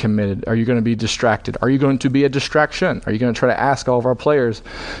going to be committed? Are you going to be distracted? Are you going to be a distraction? Are you going to try to ask all of our players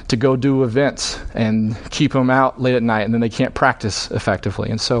to go do events and keep them out late at night, and then they can't practice effectively?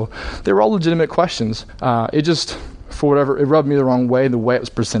 And so they were all legitimate questions. for whatever, it rubbed me the wrong way, the way it was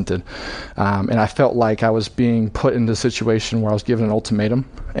presented. And I felt like I was being put into a situation where I was given an ultimatum.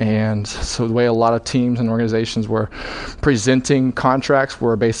 And so the way a lot of teams and organizations were presenting contracts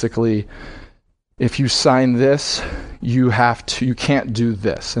were basically, if you sign this, you can't do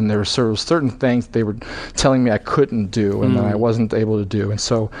this. And there were sort of certain things they were telling me I couldn't do and that I wasn't able to do. And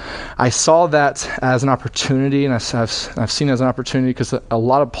so I saw that as an opportunity, and I've seen it as an opportunity because a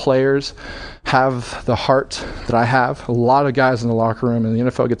lot of players have the heart that I have. A lot of guys in the locker room, and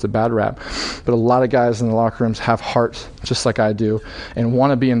the NFL gets a bad rap, but a lot of guys in the locker rooms have heart just like I do and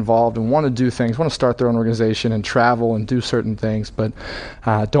want to be involved and want to do things, want to start their own organization and travel and do certain things, but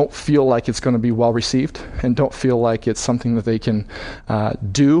don't feel like it's going to be well received and don't feel like it's something that they can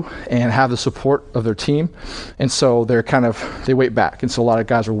do and have the support of their team. And so they wait back. And so a lot of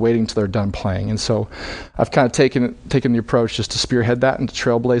guys are waiting till they're done playing. And so I've kind of taken the approach just to spearhead that and to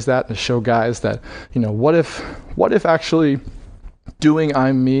trailblaze that and to show guys that, what if actually doing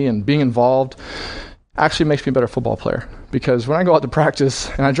I'm me and being involved actually makes me a better football player? Because when I go out to practice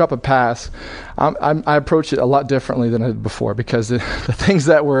and I drop a pass, I approach it a lot differently than I did before, because the things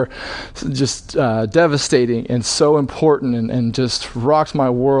that were just devastating and so important and just rocked my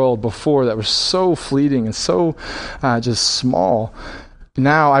world before, that were so fleeting and so just small,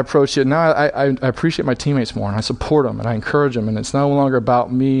 now I approach it. Now I appreciate my teammates more, and I support them, and I encourage them. And it's no longer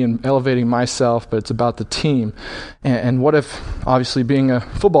about me and elevating myself, but it's about the team. And what if, obviously, being a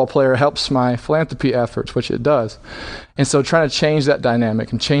football player helps my philanthropy efforts, which it does. And so trying to change that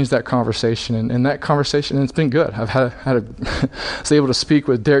dynamic and change that conversation, and that conversation, and it's been good. I've was able to speak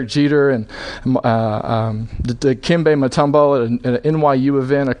with Derek Jeter and Dikembe Mutombo at an NYU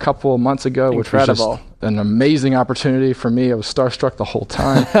event a couple of months ago, Incredible. Which was just an amazing opportunity for me. I was starstruck the whole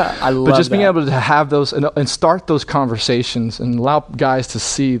time. I love But just that. being able to have those and start those conversations and allow guys to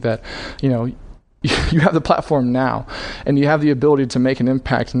see that, you have the platform now and you have the ability to make an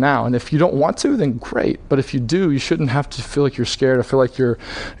impact now. And if you don't want to, then great. But if you do, you shouldn't have to feel like you're scared or feel like you're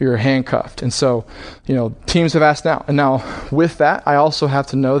handcuffed. And so, teams have asked now. And now with that, I also have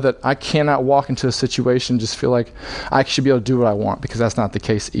to know that I cannot walk into a situation and just feel like I should be able to do what I want, because that's not the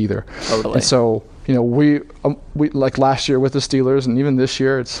case either. Totally. And so, we like last year with the Steelers, and even this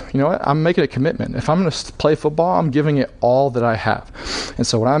year, it's, I'm making a commitment. If I'm going to play football, I'm giving it all that I have. And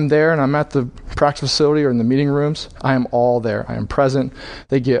so when I'm there and I'm at the practice facility or in the meeting rooms, I am all there. I am present.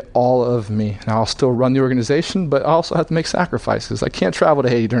 They get all of me. And I'll still run the organization, but I also have to make sacrifices. I can't travel to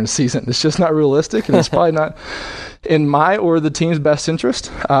Haiti during the season. It's just not realistic, and it's probably not in my or the team's best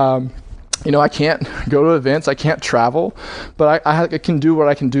interest. I can't go to events, I can't travel, but I can do what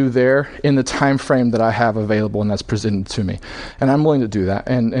I can do there in the time frame that I have available and that's presented to me. And I'm willing to do that.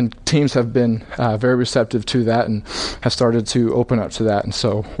 And teams have been very receptive to that and have started to open up to that. And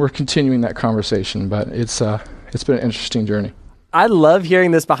so we're continuing that conversation, but it's been an interesting journey. I love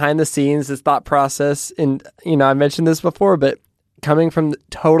hearing this behind the scenes, this thought process. And, I mentioned this before, but coming from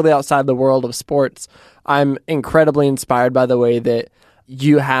totally outside the world of sports, I'm incredibly inspired by the way that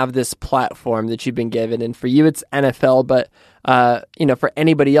you have this platform that you've been given. And for you, it's NFL, but, for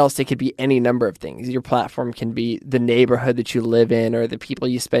anybody else, it could be any number of things. Your platform can be the neighborhood that you live in, or the people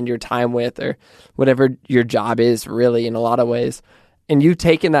you spend your time with, or whatever your job is, really, in a lot of ways. And you've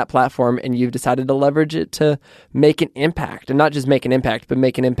taken that platform and you've decided to leverage it to make an impact, and not just make an impact, but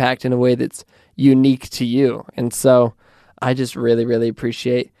make an impact in a way that's unique to you. And so I just really, really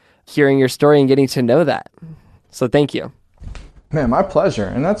appreciate hearing your story and getting to know that. So thank you. Man, my pleasure.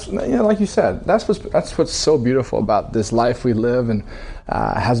 And that's, like you said, that's what's so beautiful about this life we live, and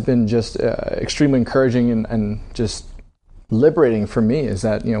has been just extremely encouraging and just liberating for me, is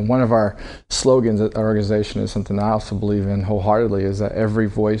that, one of our slogans at our organization is something I also believe in wholeheartedly, is that every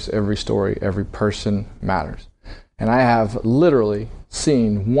voice, every story, every person matters. And I have literally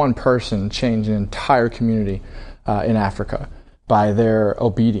seen one person change an entire community in Africa by their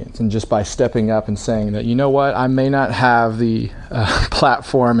obedience and just by stepping up and saying that, I may not have the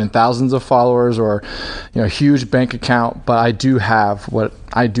platform and thousands of followers or, a huge bank account, but I do have what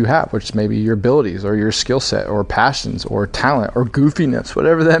I do have, which may be your abilities or your skill set or passions or talent or goofiness,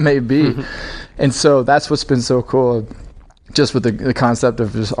 whatever that may be. Mm-hmm. And so that's what's been so cool. Just with the concept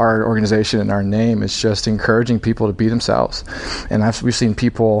of just our organization and our name, it's just encouraging people to be themselves. And we've seen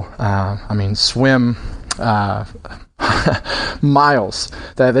people, swim miles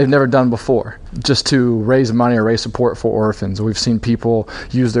that they've never done before just to raise money or raise support for orphans. We've seen people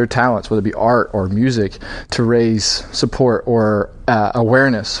use their talents, whether it be art or music, to raise support or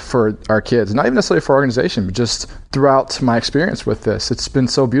awareness for our kids. Not even necessarily for our organization, but just throughout my experience with this. It's been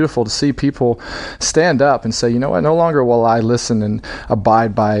so beautiful to see people stand up and say, you know what, no longer will I listen and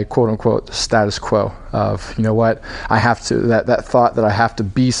abide by quote unquote status quo of, you know what, I have to, that thought that I have to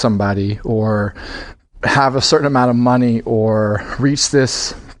be somebody or have a certain amount of money or reach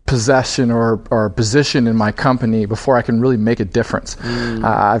this possession or position in my company before I can really make a difference.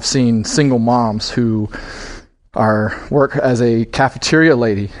 I've seen single moms who work as a cafeteria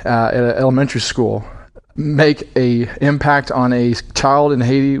lady at an elementary school make a impact on a child in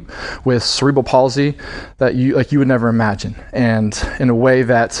Haiti with cerebral palsy that you would never imagine, and in a way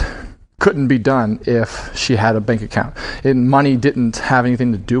that couldn't be done if she had a bank account. And money didn't have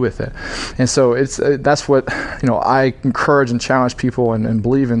anything to do with it. And so that's what I encourage and challenge people and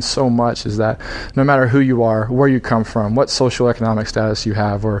believe in so much, is that no matter who you are, where you come from, what social economic status you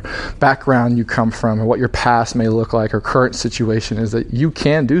have or background you come from, or what your past may look like or current situation, is that you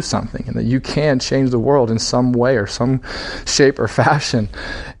can do something and that you can change the world in some way or some shape or fashion,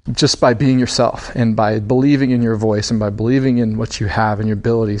 just by being yourself and by believing in your voice and by believing in what you have and your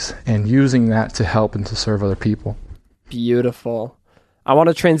abilities and using that to help and to serve other people. Beautiful. I want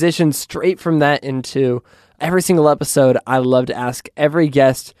to transition straight from that into every single episode. I love to ask every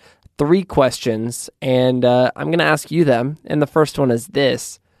guest 3 questions, and I'm going to ask you them. And the first one is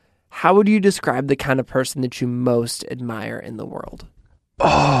this: how would you describe the kind of person that you most admire in the world?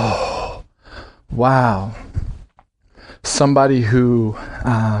 Oh, wow. Somebody who,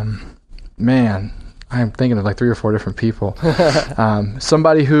 I'm thinking of like 3 or 4 different people.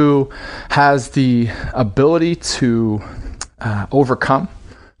 Somebody who has the ability to overcome,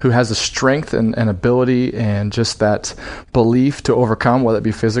 who has the strength and ability and just that belief to overcome, whether it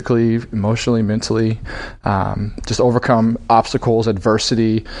be physically, emotionally, mentally, just overcome obstacles,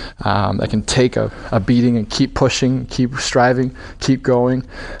 adversity, that can take a beating and keep pushing, keep striving, keep going.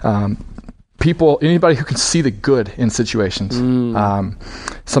 Anybody who can see the good in situations.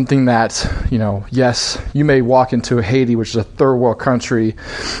 Something that, yes, you may walk into Haiti, which is a third world country,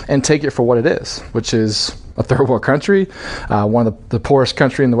 and take it for what it is, which is a third world country, one of the poorest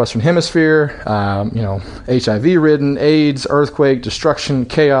country in the Western Hemisphere, HIV-ridden, AIDS, earthquake, destruction,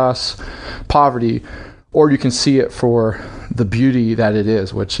 chaos, poverty. Or you can see it for the beauty that it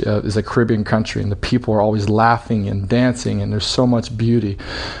is, which is a Caribbean country, and the people are always laughing and dancing, and there's so much beauty.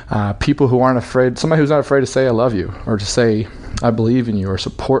 People who aren't afraid, somebody who's not afraid to say I love you, or to say I believe in you, or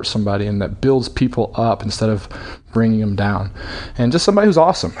support somebody, and that builds people up instead of bringing them down. And just somebody who's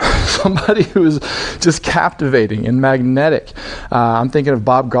awesome, somebody who's just captivating and magnetic. I'm thinking of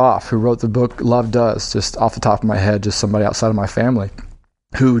Bob Goff, who wrote the book Love Does, just off the top of my head, just somebody outside of my family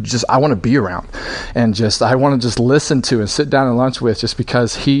who just I want to be around and I want to just listen to and sit down and lunch with, just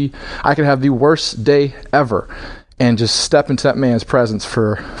because I could have the worst day ever and just step into that man's presence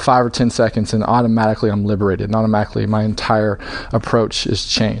for 5 or 10 seconds and automatically I'm liberated, and automatically my entire approach is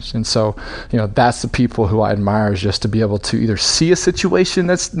changed. And so, that's the people who I admire, is just to be able to either see a situation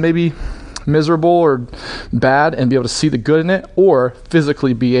that's maybe miserable or bad and be able to see the good in it, or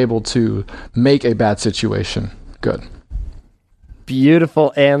physically be able to make a bad situation good.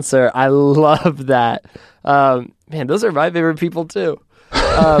 Beautiful answer. I love that. Man, those are my favorite people too.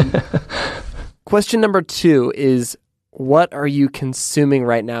 Question number 2 is, what are you consuming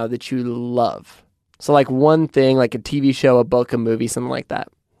right now that you love? So like one thing, like a TV show, a book, a movie, something like that.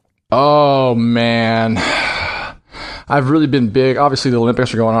 Oh, man. I've really been big. Obviously, the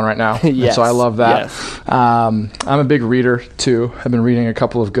Olympics are going on right now, yes, so I love that. Yes. I'm a big reader, too. I've been reading a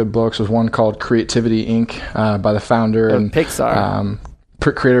couple of good books. There's one called Creativity, Inc. By the founder and Pixar.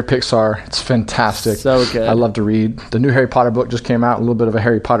 Creator Pixar. It's fantastic. So good. I love to read. The new Harry Potter book just came out. A little bit of a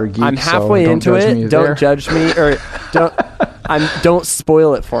Harry Potter geek. I'm halfway into it. Don't judge me, or don't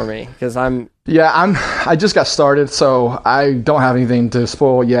spoil it for me, because I just got started, so I don't have anything to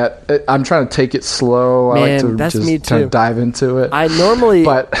spoil yet. I'm trying to take it slow. Man, I like to that's just me too. kind of dive into it. I normally,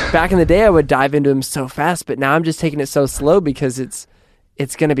 back in the day, I would dive into them so fast, but now I'm just taking it so slow because it's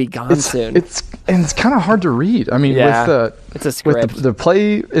going to be gone soon. It's kind of hard to read. I mean, it's a script. With the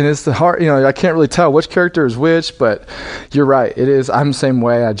play, and it's the hard. I can't really tell which character is which. But you're right. It is. I'm the same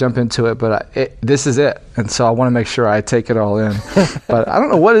way. I jump into it, but this is it, and so I want to make sure I take it all in. But I don't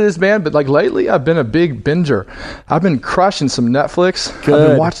know what it is, man. But like lately, I've been a big binger. I've been crushing some Netflix. Good. I've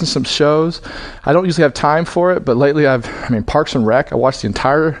been watching some shows. I don't usually have time for it, but lately Parks and Rec. I watched the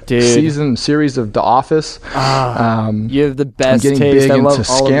entire series of The Office. You have the best I'm getting taste. big into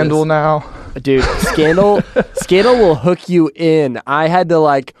Scandal now. Dude, Scandal will hook you in. I had to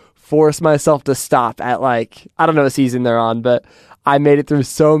like force myself to stop at like, I don't know what season they're on, but I made it through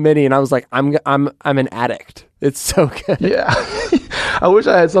so many and I was like, I'm an addict. It's so good. Yeah. I wish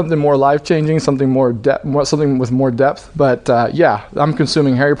I had something more life-changing, something with more depth. But yeah, I'm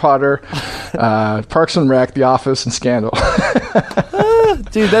consuming Harry Potter, Parks and Rec, The Office, and Scandal.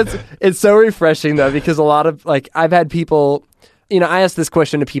 Dude, it's so refreshing though, because a lot of like, I've had people, I ask this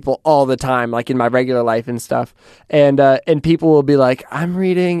question to people all the time, like in my regular life and stuff. And people will be like, I'm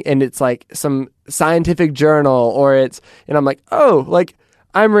reading, and it's like some scientific journal, and I'm like, oh, like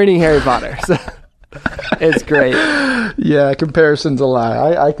I'm reading Harry Potter. So it's great. Yeah, comparison's a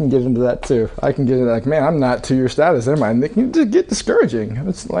lie. I can get into that too. I can get into like, man, I'm not to your status, am I? And it can just get discouraging.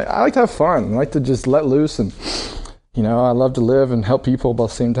 It's like, I like to have fun. I like to just let loose, and I love to live and help people, but at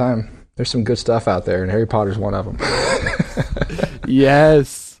the same time, there's some good stuff out there, and Harry Potter's one of them.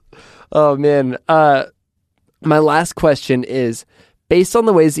 Yes. Oh, man. My last question is, based on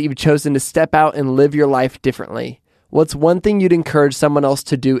the ways that you've chosen to step out and live your life differently, what's one thing you'd encourage someone else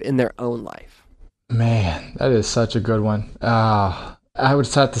to do in their own life? Man, that is such a good one. I would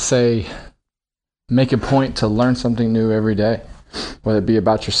just have to say, make a point to learn something new every day, whether it be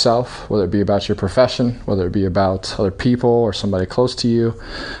about yourself, whether it be about your profession, whether it be about other people or somebody close to you.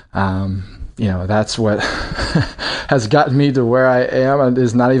 That's what has gotten me to where I am. It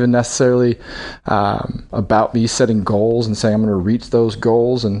is not even necessarily about me setting goals and saying I'm going to reach those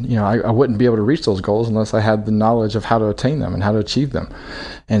goals. And, I wouldn't be able to reach those goals unless I had the knowledge of how to attain them and how to achieve them.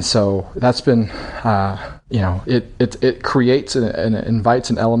 And so that's been, it creates and invites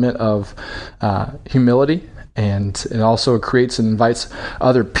an element of humility. And it also creates and invites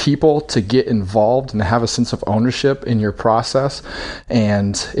other people to get involved and have a sense of ownership in your process.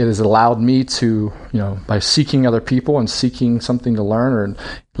 And it has allowed me to, by seeking other people and seeking something to learn, or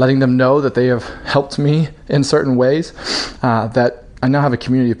letting them know that they have helped me in certain ways, that I now have a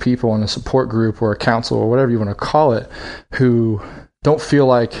community of people and a support group or a council or whatever you want to call it, who don't feel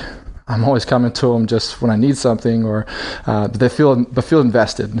like I'm always coming to them just when I need something, or they feel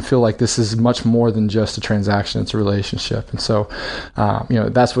invested and feel like this is much more than just a transaction. It's a relationship. And so,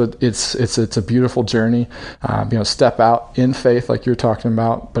 that's what it's a beautiful journey. Step out in faith, like you're talking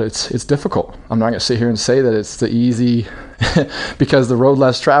about, but it's difficult. I'm not going to sit here and say that it's the easy, because the road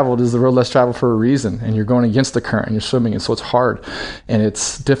less traveled is the road less traveled for a reason, and you're going against the current and you're swimming. And so it's hard and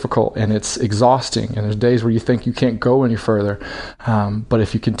it's difficult and it's exhausting. And there's days where you think you can't go any further. But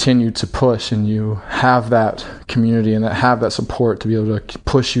if you continue to push and you have that community and have that support to be able to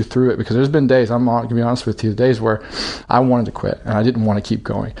push you through it, because there's been days, I'm going to be honest with you, days where I wanted to quit and I didn't want to keep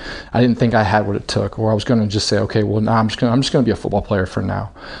going. I didn't think I had what it took, or I was going to just say, okay, well, now I'm just going to be a football player for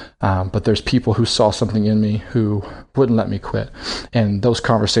now. But there's people who saw something in me who wouldn't let me quit. And those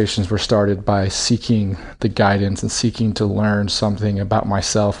conversations were started by seeking the guidance and seeking to learn something about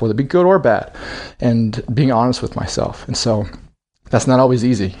myself, whether it be good or bad, and being honest with myself. And so that's not always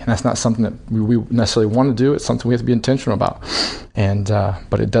easy. And that's not something that we necessarily want to do. It's something we have to be intentional about. And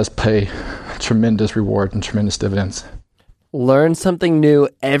but it does pay tremendous reward and tremendous dividends. Learn something new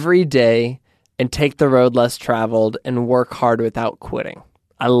every day and take the road less traveled and work hard without quitting.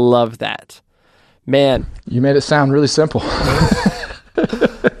 I love that. Man. You made it sound really simple.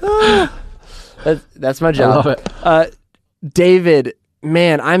 That's my job. I love it. David,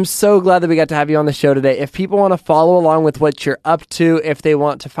 man, I'm so glad that we got to have you on the show today. If people want to follow along with what you're up to, if they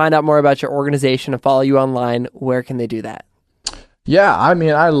want to find out more about your organization and follow you online, where can they do that? Yeah,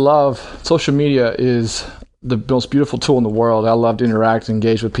 I love social media. Is the most beautiful tool in the world. I love to interact and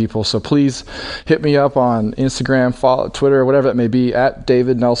engage with people. So please hit me up on Instagram, follow Twitter, whatever it may be, at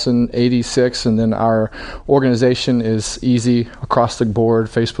David Nelson 86. And then our organization is easy across the board: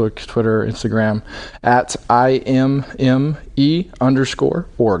 Facebook, Twitter, Instagram, at IMME_org.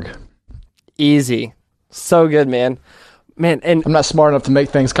 Easy. So good, man. Man, and I'm not smart enough to make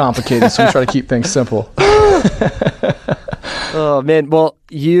things complicated, so we try to keep things simple. Oh, man. Well,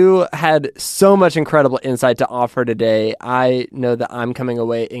 you had so much incredible insight to offer today. I know that I'm coming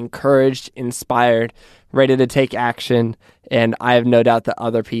away encouraged, inspired, ready to take action, and I have no doubt that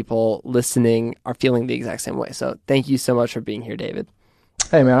other people listening are feeling the exact same way. So thank you so much for being here, David.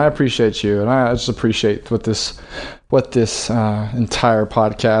 Hey, man, I appreciate you, and I just appreciate what this entire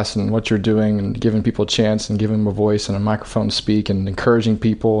podcast and what you're doing, and giving people a chance and giving them a voice and a microphone to speak and encouraging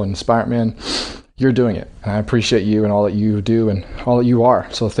people and inspire. Man, you're doing it, and I appreciate you and all that you do and all that you are.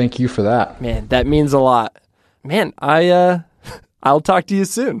 So thank you for that. Man, that means a lot. Man, I'll talk to you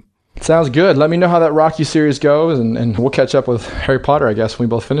soon. Sounds good. Let me know how that Rocky series goes, and we'll catch up with Harry Potter, I guess, when we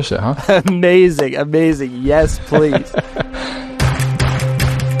both finish it, huh? Amazing. Yes, please.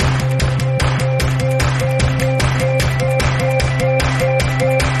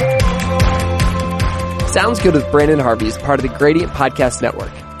 Sounds Good with Brandon Harvey is part of the Gradient Podcast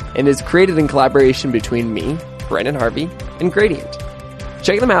Network and is created in collaboration between me, Brandon Harvey, and Gradient.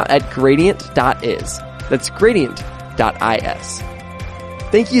 Check them out at gradient.is. That's gradient.is.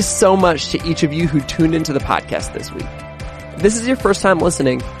 Thank you so much to each of you who tuned into the podcast this week. If this is your first time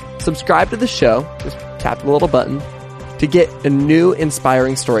listening, subscribe to the show, just tap the little button, to get a new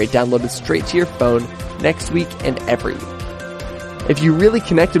inspiring story downloaded straight to your phone next week and every week. If you really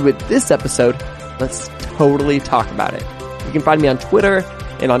connected with this episode, let's totally talk about it. You can find me on Twitter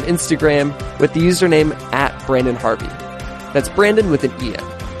and on Instagram with the username @BrandonHarvey. That's Brandon with an E-N.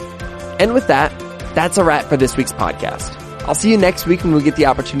 And with that, that's a wrap for this week's podcast. I'll see you next week when we get the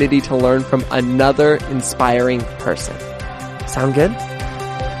opportunity to learn from another inspiring person. Sound good?